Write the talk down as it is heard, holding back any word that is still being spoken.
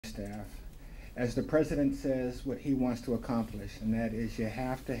staff. As the president says, what he wants to accomplish, and that is you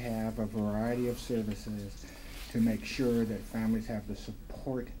have to have a variety of services to make sure that families have the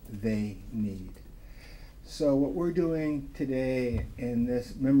support they need. So what we're doing today in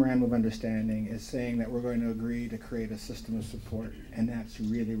this memorandum of understanding is saying that we're going to agree to create a system of support, and that's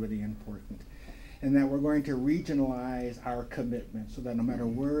really, really important. And that we're going to regionalize our commitment so that no matter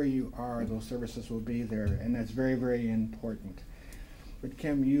where you are, those services will be there, and that's very, very important. But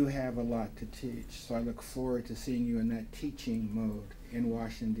Kim, you have a lot to teach, so I look forward to seeing you in that teaching mode in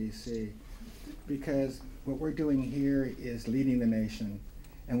Washington, D.C., because what we're doing here is leading the nation,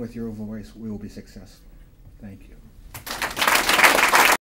 and with your voice, we will be successful. Thank you.